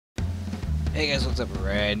Hey guys, what's up?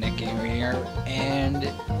 Redneck Gamer here, and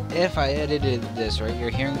if I edited this right, you're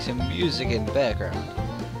hearing some music in the background.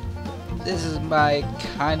 This is my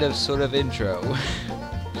kind of sort of intro.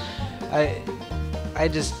 I I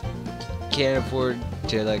just can't afford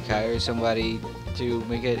to like hire somebody to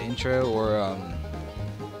make an intro or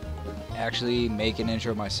actually make an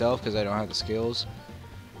intro myself because I don't have the skills.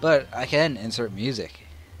 But I can insert music.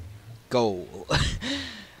 Goal.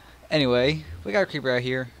 Anyway, we got a creeper out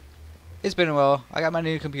here. It's been a while. I got my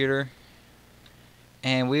new computer,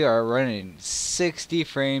 and we are running 60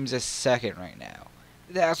 frames a second right now.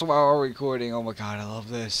 That's while we're recording. Oh my god, I love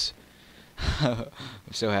this. I'm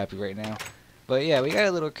so happy right now. But yeah, we got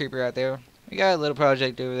a little creeper out there. We got a little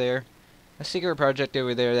project over there. A secret project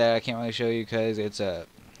over there that I can't really show you because it's a,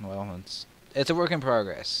 well, it's a work in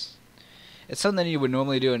progress. It's something you would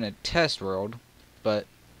normally do in a test world, but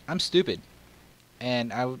I'm stupid.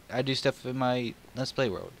 And I do stuff in my Let's Play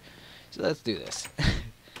world. So let's do this.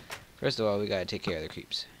 First of all, we gotta take care of the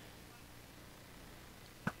creeps.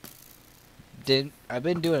 I've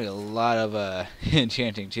been doing a lot of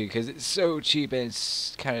enchanting too, because it's so cheap and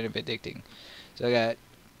it's kind of addicting. So I got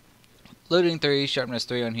loading 3, sharpness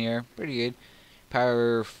 3 on here, pretty good.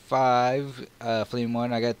 Power 5, flame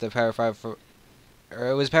 1. I got the power 5 for, or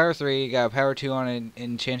it was power 3. Got power 2 on an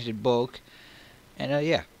enchanted bulk, and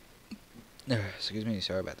yeah. Excuse me,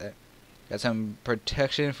 sorry about that. Got some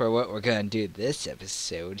protection for what we're gonna do this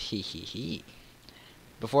episode. Hee hee hee.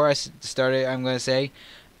 Before I start it, I'm gonna say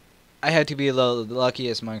I had to be the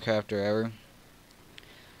luckiest Minecrafter ever,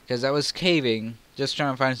 because I was caving, just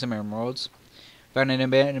trying to find some emeralds. Found an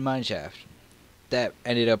abandoned mine shaft that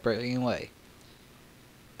ended up breaking away.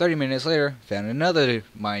 30 minutes later, found another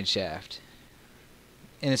mine shaft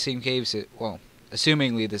in the same cave well,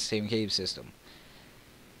 assumingly the same cave system.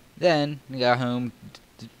 Then we got home,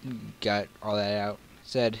 got all that out,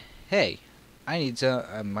 said, hey, I need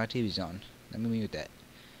some, my TV's on, let me mute that.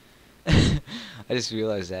 I just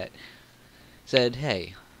realized that. Said,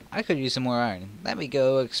 hey, I could use some more iron, let me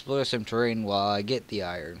go explore some terrain while I get the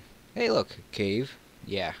iron. Hey look, cave.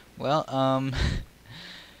 Yeah, well,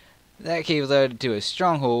 that cave led to a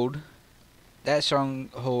stronghold. That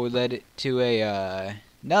stronghold led to a,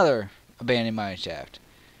 another abandoned mine shaft.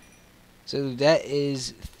 So that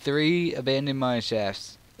is 3 abandoned mine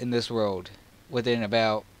shafts in this world within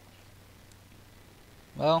about,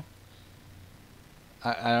 well,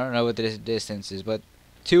 I don't know what the distance is, but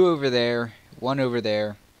 2 over there, 1 over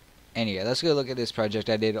there, and yeah, let's go look at this project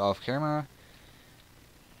I did off camera.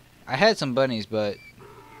 I had some bunnies, but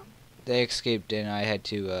they escaped and I had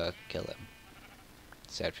to kill them.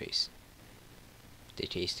 Sad face. They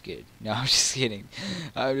taste good. No, I'm just kidding.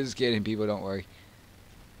 I'm just kidding, people, don't worry.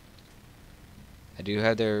 I do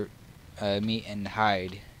have their meat and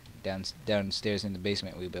hide downstairs in the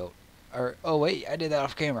basement we built. Or, oh wait, I did that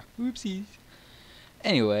off camera. Whoopsies.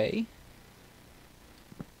 Anyway.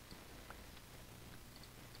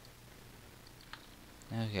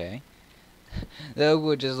 Okay. The oak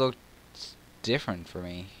wood just looked different for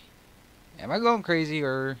me. Am I going crazy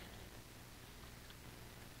or...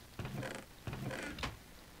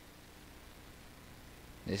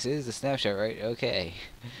 This is the snapshot, right? Okay.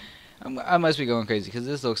 I must be going crazy because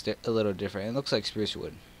this looks a little different. It looks like spruce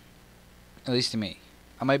wood, at least to me.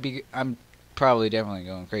 I'm probably definitely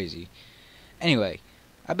going crazy. Anyway,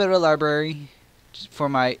 I built a library for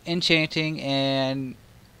my enchanting and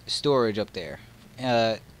storage up there.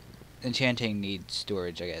 Enchanting needs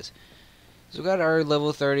storage, I guess. So we got our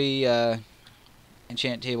level 30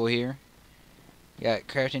 enchant table here. Got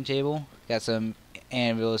crafting table. Got some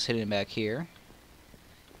anvils hidden back here.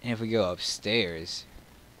 And if we go upstairs.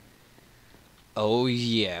 Oh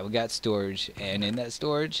yeah, we got storage, and in that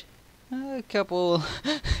storage, a couple,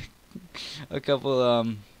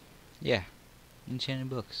 yeah, enchanted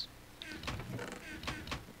books.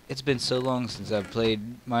 It's been so long since I've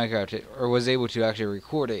played Minecraft, or was able to actually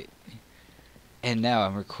record it, and now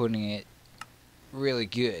I'm recording it really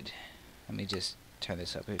good. Let me just turn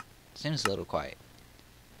this up. It seems a little quiet.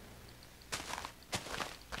 A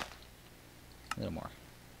little more.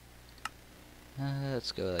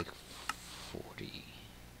 Let's go like 40.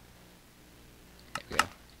 There we go.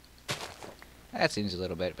 That seems a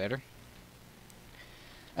little bit better.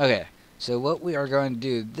 Okay, so what we are going to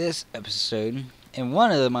do this episode, in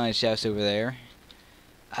one of the mine shafts over there,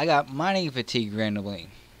 I got mining fatigue randomly.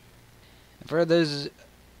 And for those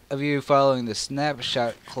of you following the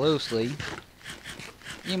snapshot closely,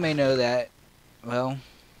 you may know that, well,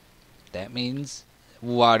 that means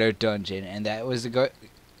water dungeon, and that was the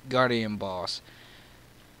guardian boss.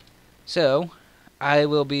 So, I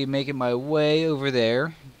will be making my way over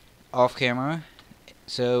there, off camera,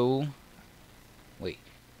 so Wait.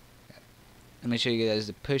 Let me show you guys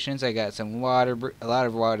the potions. I got some water, a lot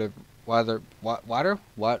of water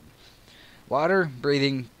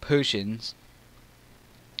breathing potions.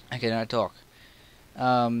 I cannot talk.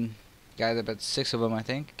 Got about 6 of them, I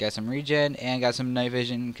think. Got some regen and got some night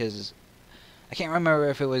vision because I can't remember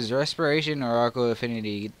if it was respiration or Arco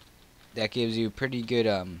Affinity that gives you pretty good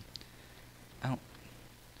oh,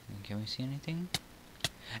 can we see anything?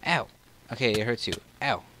 Ow. Okay, it hurts you.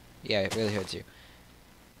 Ow. Yeah, it really hurts you.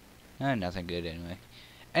 Nothing good anyway.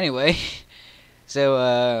 Anyway,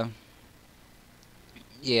 so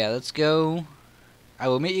yeah, let's go. I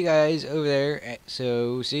will meet you guys over there.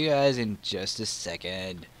 So see you guys in just a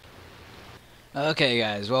second. Okay,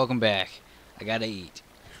 guys, welcome back. I gotta eat.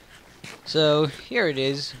 So here it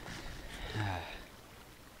is.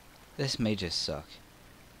 This may just suck.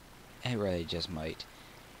 It really just might.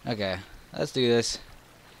 Okay, let's do this.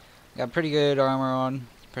 Got pretty good armor on.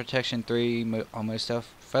 Protection 3 on my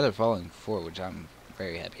stuff. Feather Falling 4, which I'm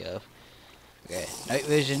very happy of. Okay, night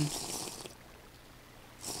vision.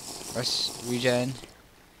 Rest, regen.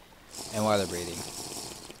 And water breathing.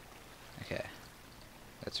 Okay.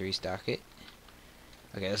 Let's restock it.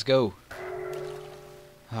 Okay, let's go.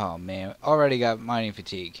 Oh man, already got mining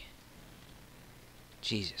fatigue.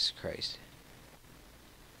 Jesus Christ.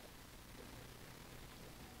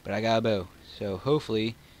 But I got a bow, so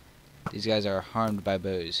hopefully these guys are harmed by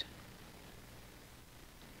bows.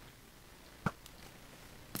 I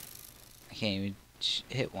can't even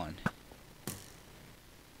hit one.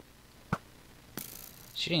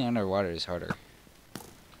 Shooting underwater is harder.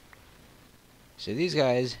 So these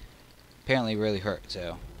guys apparently really hurt,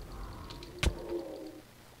 so.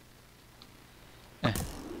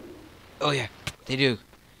 Oh yeah, they do.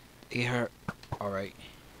 They get hurt. Alright.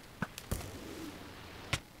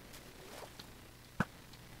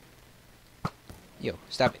 Yo,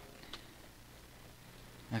 stop it.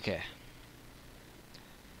 Okay.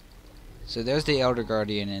 So there's the Elder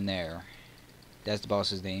Guardian in there. That's the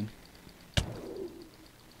boss's name.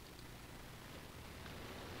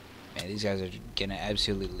 Man, these guys are gonna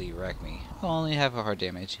absolutely wreck me. I'll only have a heart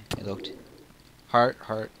damage. It looked. Heart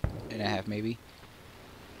and a half maybe.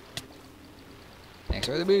 Thanks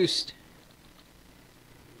for the boost.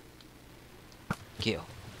 Kill.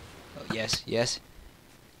 Oh, yes, yes.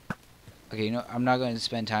 Okay, you know, I'm not going to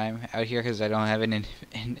spend time out here because I don't have an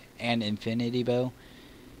infinity bow.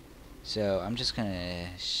 So I'm just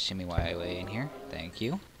gonna shimmy my way in here. Thank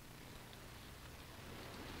you.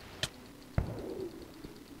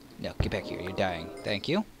 No, get back here. You're dying. Thank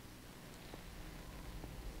you.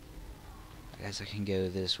 I guess I can go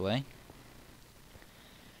this way.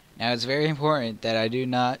 Now it's very important that I do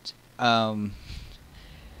not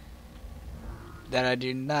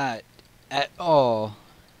at all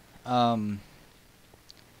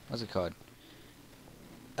what's it called?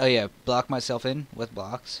 Oh yeah, block myself in with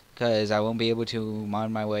blocks, because I won't be able to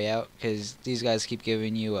mine my way out, because these guys keep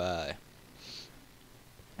giving you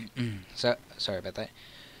sorry about that.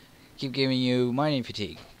 Keep giving you mining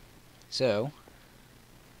fatigue. So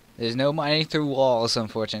there's no mining through walls,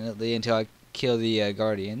 unfortunately, until I kill the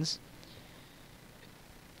guardians.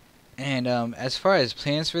 And as far as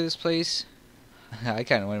plans for this place, I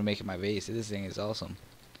kind of want to make it my base. This thing is awesome.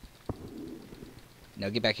 No,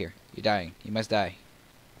 get back here. You're dying. You must die.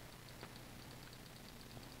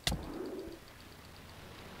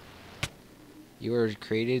 You were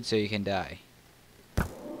created so you can die.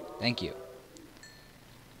 Thank you.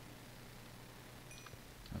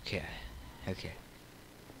 Okay. Okay.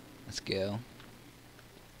 Let's go.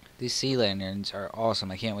 These sea lanterns are awesome.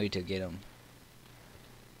 I can't wait to get them.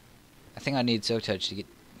 I think I need Soak Touch to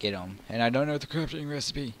get them. And I don't know the crafting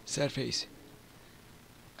recipe. Sad face.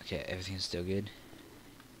 Okay, everything's still good.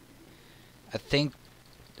 I think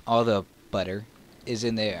all the butter is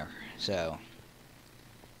in there. So.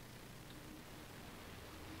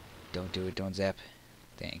 Don't do it. Don't zap.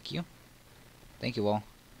 Thank you. Thank you all.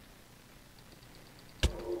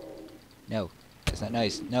 No. That's not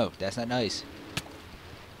nice. No, that's not nice.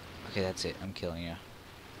 Okay, that's it. I'm killing you.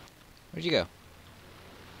 Where'd you go?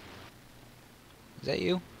 Is that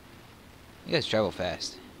you? You guys travel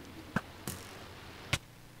fast.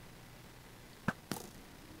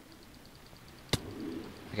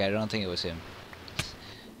 Okay, I don't think it was him.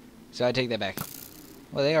 So I take that back.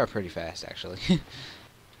 Well, they are pretty fast, actually.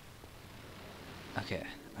 Okay,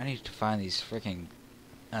 I need to find these freaking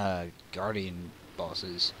guardian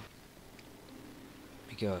bosses.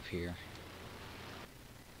 Let me go up here.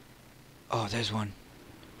 Oh, there's one.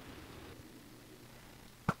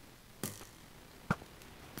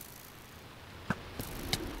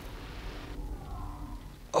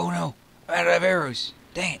 Oh no! I'm out of arrows!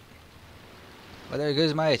 Dang it! Well, there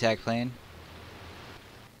goes my attack plan.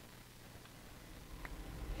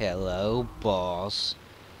 Hello, boss.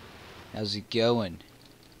 How's it going?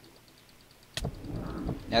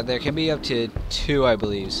 Now, there can be up to 2, I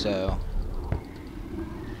believe, so...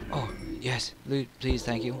 Oh, yes. Loot, please,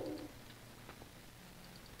 thank you.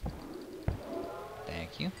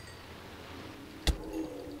 Thank you.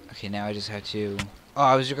 Okay, now I just have to... Oh,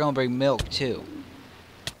 I was just going to bring milk, too.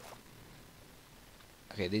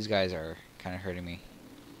 Okay, these guys are kind of hurting me.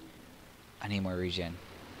 I need more regen.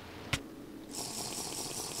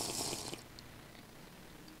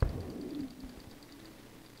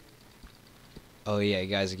 Oh yeah, you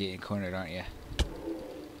guys are getting cornered, aren't you?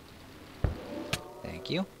 Thank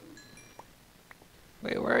you.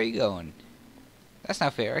 Wait, where are you going? That's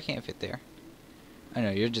not fair. I can't fit there. I know,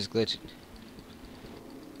 you're just glitching.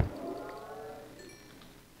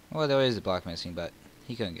 Well, there is a block missing, but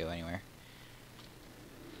he couldn't go anywhere.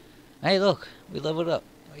 Hey, look. We leveled up.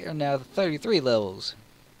 We are now 33 levels.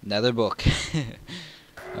 Another book.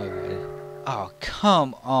 Oh, God. Oh,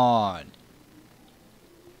 come on.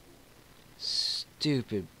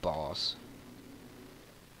 Stupid boss.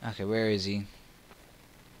 Okay, where is he?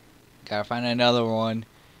 Gotta find another one.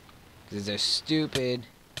 Because they're stupid.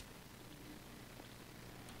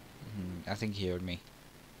 I think he heard me.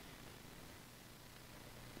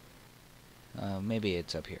 Maybe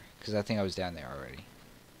it's up here. Because I think I was down there already.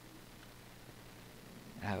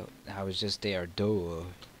 I was just there. Duh.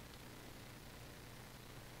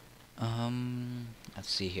 Let's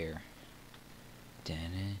see here.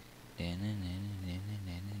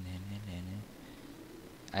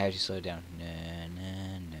 I have to slow it down.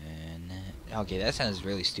 Okay, that sounds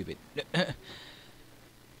really stupid.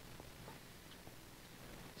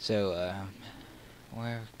 So,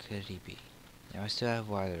 where could he be? Now I still have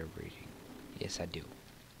water breathing. Yes, I do.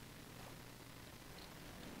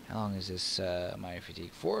 How long is this minor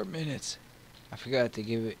fatigue? 4 minutes. I forgot to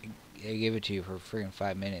give it. I gave it to you for freaking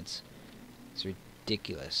 5 minutes. It's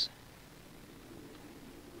ridiculous.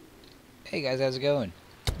 Hey guys, how's it going?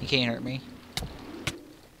 You can't hurt me.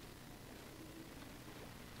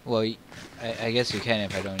 Well, I guess you can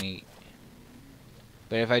if I don't eat.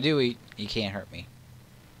 But if I do eat, you can't hurt me.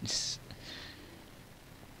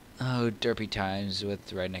 Oh, derpy times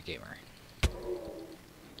with Redneck Gamer.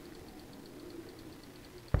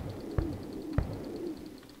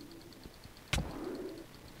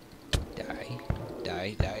 Die.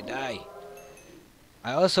 Die, die, die.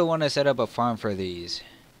 I also want to set up a farm for these.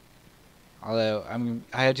 Although,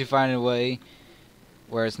 I had to find a way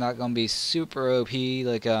where it's not going to be super OP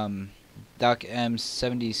like Doc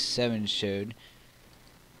M77 showed.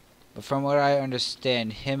 But from what I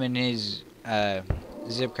understand, him and his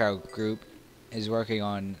Zip Cow group is working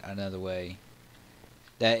on another way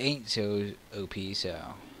that ain't so OP,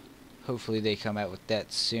 so hopefully they come out with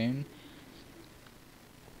that soon.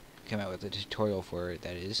 Come out with a tutorial for it,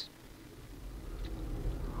 that is.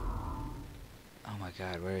 Oh my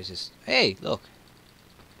god, where is this? Hey, look!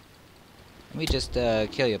 Let me just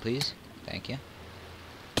kill you, please. Thank you.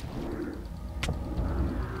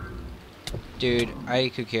 Dude, I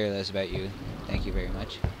could care less about you. Thank you very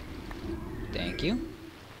much. Thank you.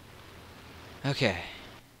 Okay.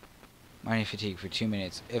 Minor fatigue for 2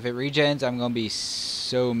 minutes. If it regens, I'm gonna be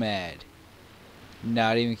so mad.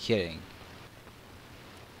 Not even kidding.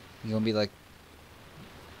 I'm gonna be like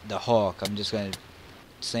the Hawk. I'm just gonna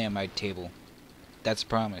slam my table. That's a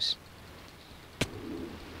promise.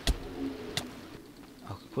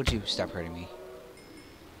 Oh, would you stop hurting me?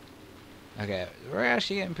 Okay, we're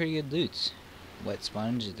actually getting pretty good loots. Wet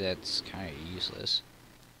sponge, that's kind of useless.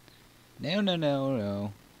 No, no, no,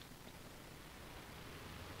 no.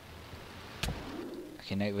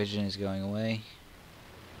 Okay, night vision is going away.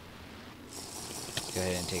 Let's go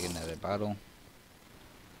ahead and take another bottle.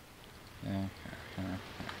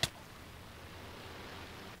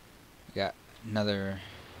 Got another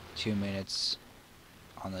 2 minutes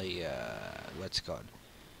on the, what's it called?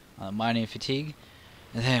 Mining fatigue.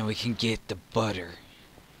 And then we can get the butter.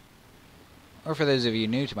 Or for those of you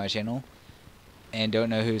new to my channel and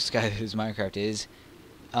don't know who Skyler's Minecraft is,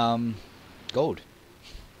 gold.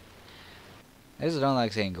 I just don't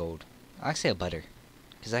like saying gold. I like saying butter.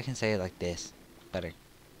 Because I can say it like this. Butter.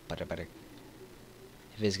 Butter, butter.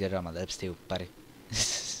 It feels good on my lips too. Butter.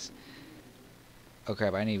 Oh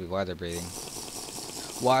crap, I need water breathing.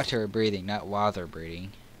 Water breathing, not water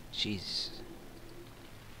breathing. Jeez.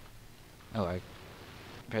 Oh, I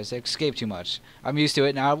pressed escape too much. I'm used to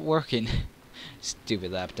it now working.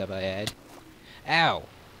 Stupid laptop I had. Ow!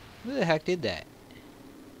 Who the heck did that?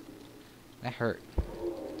 That hurt.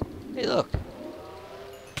 Hey, look!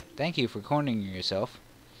 Thank you for cornering yourself.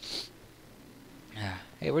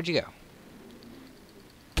 Hey, where'd you go?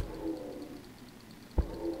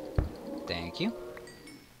 Thank you.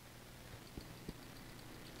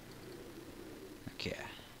 Okay.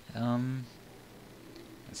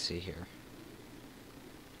 Let's see here.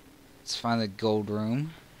 Let's find the gold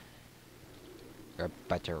room. Or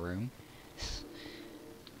butter room.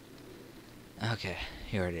 Okay,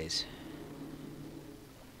 here it is.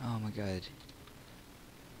 Oh my god.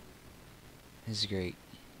 This is great.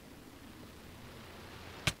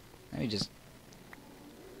 Let me just...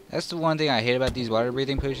 That's the one thing I hate about these water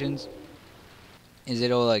breathing potions. Is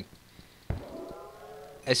it'll like...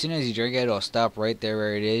 As soon as you drink it, it'll stop right there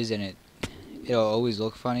where it is, and it'll always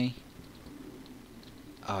look funny.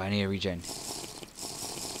 Oh, I need a regen.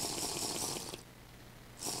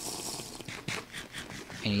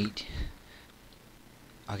 And eat.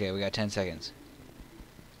 Okay, we got 10 seconds.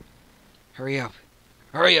 Hurry up.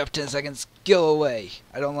 Hurry up, 10 seconds. Go away.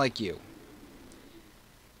 I don't like you.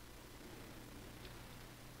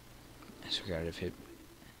 I just forgot if it...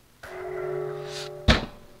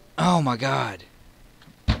 Oh my god.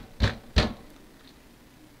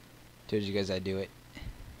 Told you guys I'd do it.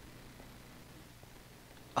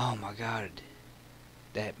 Oh my god.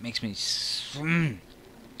 That makes me...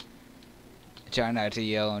 I try not to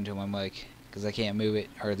yell into my mic, because I can't move it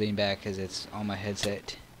or lean back because it's on my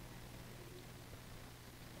headset.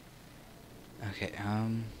 Okay,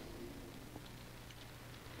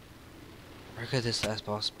 where could this last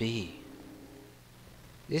boss be?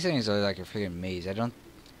 These things are like a freaking maze.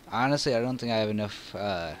 Honestly, I don't think I have enough,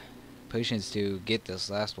 potions to get this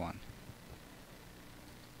last one.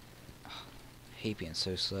 Oh, I hate being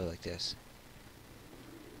so slow like this.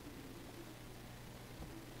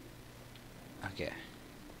 Okay.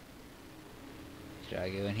 Should I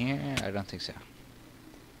go in here? I don't think so.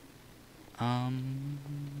 How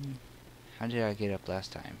did I get up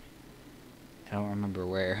last time? I don't remember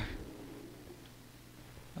where.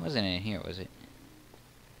 It wasn't in here, was it?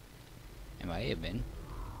 It might have been.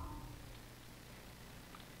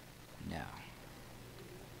 No.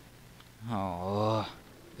 Oh,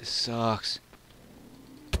 this sucks.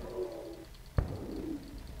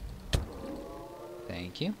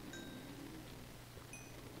 Thank you.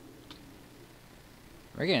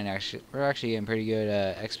 We're actually getting pretty good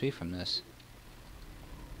XP from this.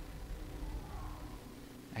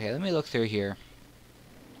 Okay, let me look through here,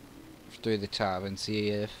 through the top, and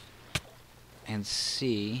see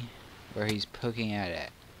where he's poking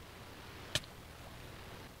at.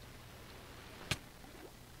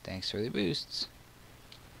 Thanks for the boosts.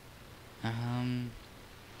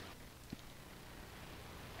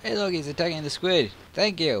 Hey, look, he's attacking the squid.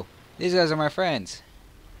 Thank you. These guys are my friends.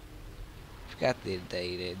 Forgot that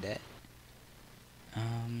they did that.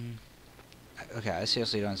 Okay, I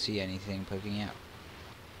seriously don't see anything poking out.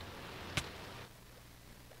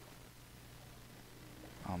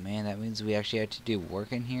 Oh man, that means we actually have to do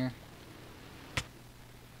work in here?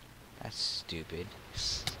 That's stupid.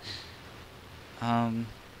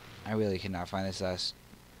 I really cannot find this last...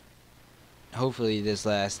 Hopefully this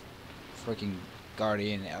last freaking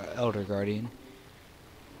guardian, elder guardian.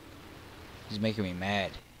 He's making me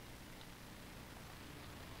mad.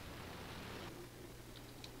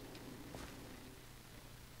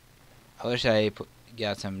 I wish I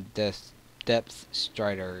got some depth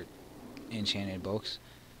strider enchanted books.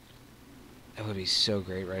 That would be so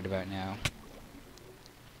great right about now.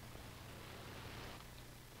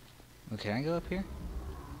 Oh, can I go up here?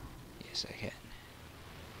 Yes, I can.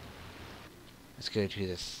 Let's go to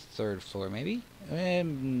the 3rd floor, maybe?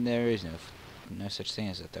 There is no such thing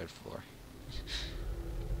as a 3rd floor.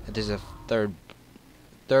 There's a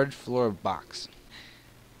third floor box.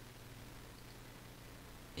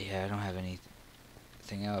 Yeah, I don't have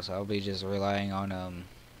anything else. I'll be just relying on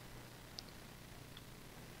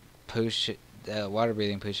water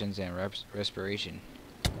breathing potions and respiration.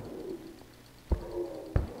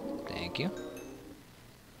 Thank you.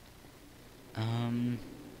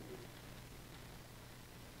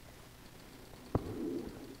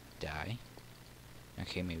 Die.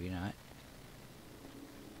 Okay, maybe not.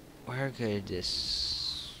 Where could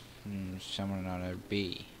this summoner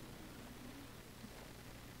be?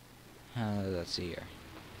 Let's see here.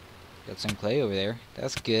 Got some clay over there.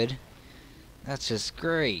 That's good. That's just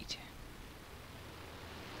great.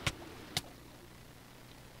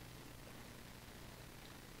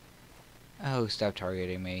 Oh, stop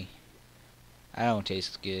targeting me. I don't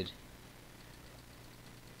taste good.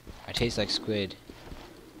 I taste like squid.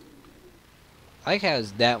 I like how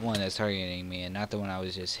it's that one that's targeting me and not the one I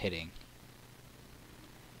was just hitting.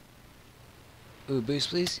 Ooh, boost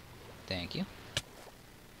please. Thank you.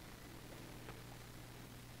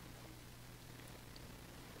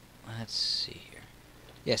 Let's see here.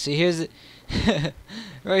 Yeah, see, here's it.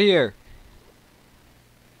 Right here.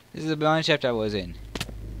 This is the mine shaft I was in.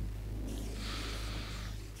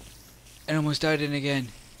 And almost died in again.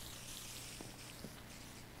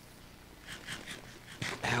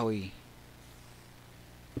 Owie.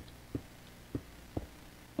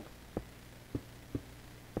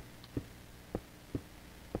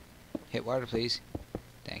 Hit water, please.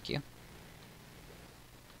 Thank you.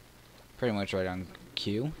 Pretty much right on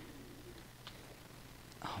cue.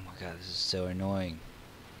 Oh my god, this is so annoying.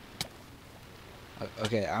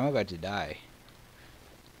 Okay, I'm about to die.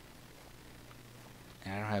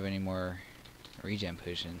 And I don't have any more regen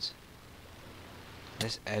potions.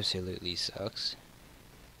 This absolutely sucks.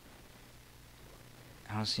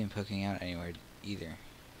 I don't see him poking out anywhere either.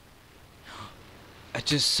 I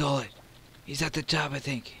just saw it. He's at the top, I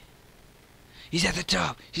think. He's at the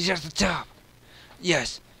top. He's at the top.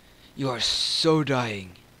 Yes. You are so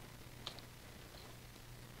dying.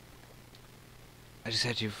 I just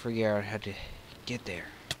had to figure out how to get there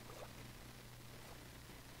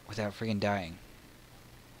without freaking dying.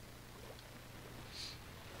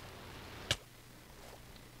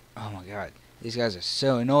 Oh my god. These guys are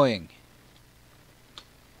so annoying.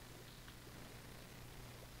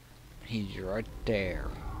 He's right there.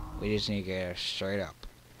 We just need to get straight up.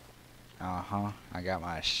 Uh-huh. I got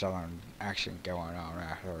my southern accent going on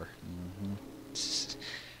right here.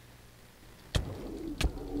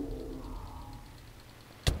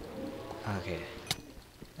 Okay.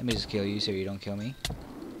 Let me just kill you so you don't kill me.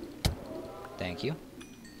 Thank you.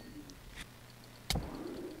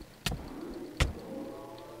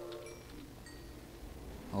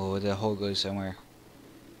 Oh, the hole goes somewhere.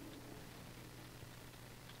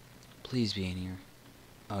 Please be in here.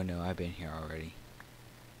 Oh no, I've been here already.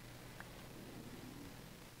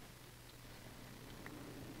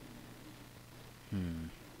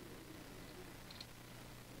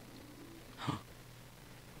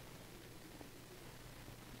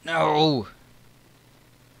 No!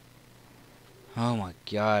 Oh my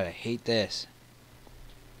god, I hate this.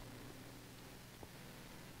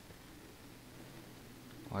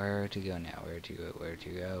 Where to go now? Where to go? Where to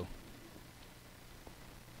go?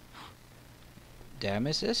 Did I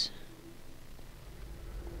miss this?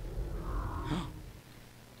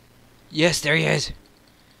 Yes, there he is!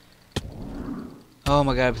 Oh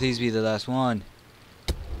my god, please be the last one.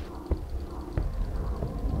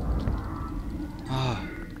 Oh.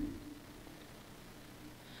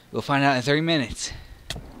 We'll find out in 30 minutes.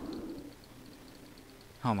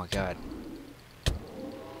 Oh my god.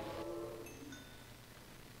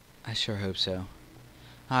 I sure hope so.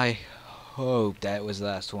 I hope that was the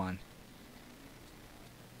last one.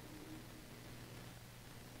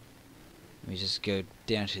 Let me just go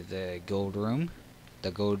down to the gold room.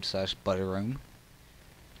 The gold / butter room.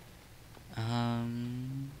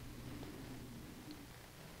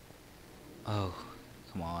 Oh,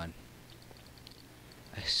 come on.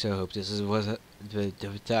 I so hope this was a... I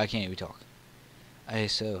can't even talk. I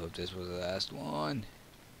so hope this was the last one.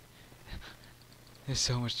 There's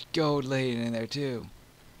so much gold laying in there too.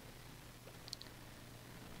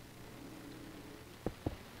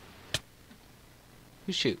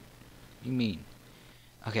 Who shoot? You mean?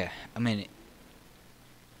 Okay, a minute.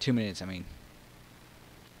 2 minutes, I mean.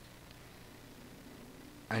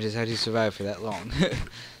 I just had to survive for that long.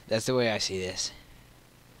 That's the way I see this.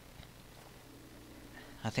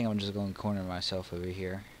 I think I'm just going to corner myself over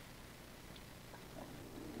here.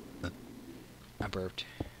 I burped.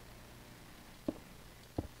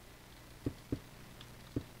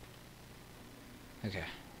 Okay.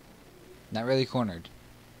 Not really cornered.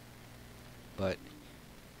 But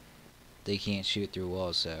they can't shoot through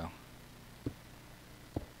walls, so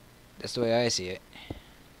that's the way I see it.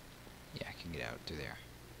 Yeah, I can get out through there.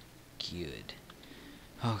 Good.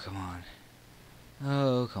 Oh, come on.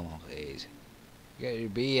 Oh, come on, please. You gotta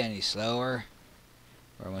be any slower.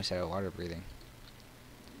 We're almost out of water breathing.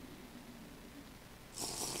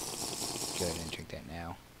 Go ahead and drink that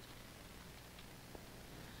now.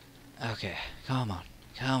 Okay, come on.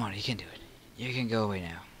 Come on, you can do it. You can go away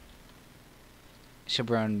now.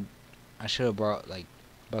 I should have brought, like,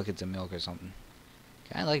 buckets of milk or something.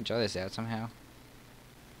 Can I, like, draw this out somehow?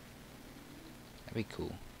 That'd be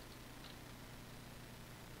cool.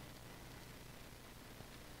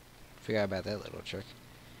 Forgot about that little trick.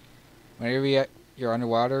 Whenever you're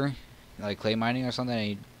underwater, like clay mining or something,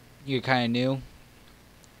 and you're kind of new,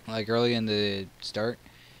 like early in the start,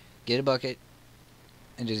 get a bucket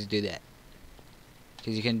and just do that.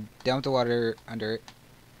 Because you can dump the water under it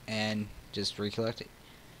and just recollect it.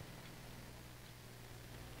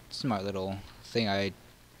 Smart little thing I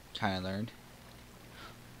kind of learned.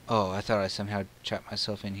 Oh, I thought I somehow trapped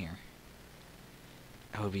myself in here.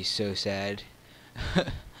 I would be so sad.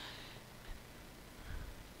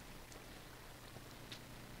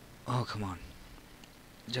 Oh, come on.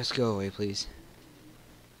 Just go away, please.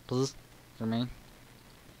 Please? For me?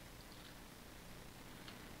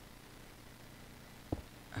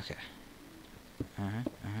 Okay.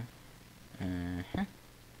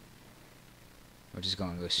 We're just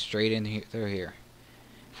gonna go straight in here, through here.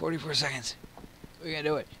 44 seconds. We're gonna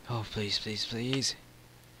do it. Oh, please, please, please.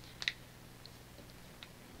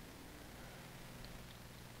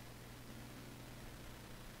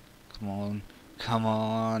 Come on. Come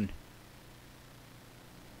on.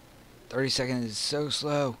 30 seconds is so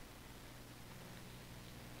slow.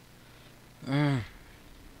 Come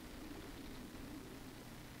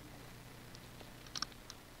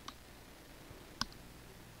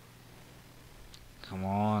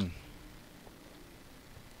on.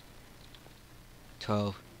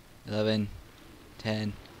 12, 11,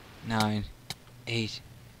 10, 9, 8,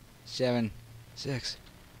 7, 6,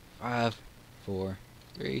 5, 4,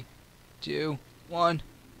 3, 2, 1.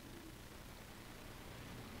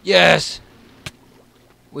 Yes!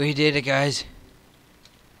 We did it, guys.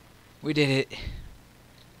 We did it.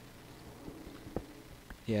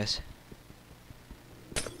 Yes.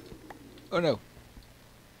 Oh no.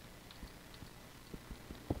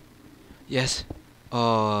 Yes.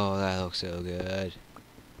 Oh, that looks so good.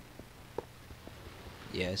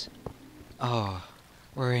 Yes. Oh,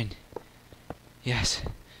 we're in. Yes.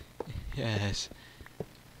 Yes.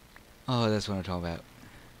 Oh, that's what I'm talking about.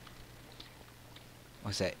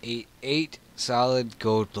 What's that? Eight solid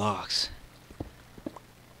gold blocks.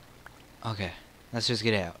 Okay, let's just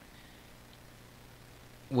get out.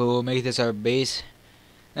 We'll make this our base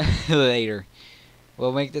later.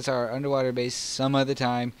 We'll make this our underwater base some other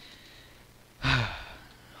time.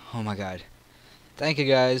 Oh my god. Thank you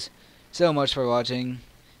guys so much for watching.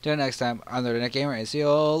 Till next time, I'm the Redneck Gamer, and see you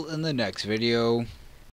all in the next video.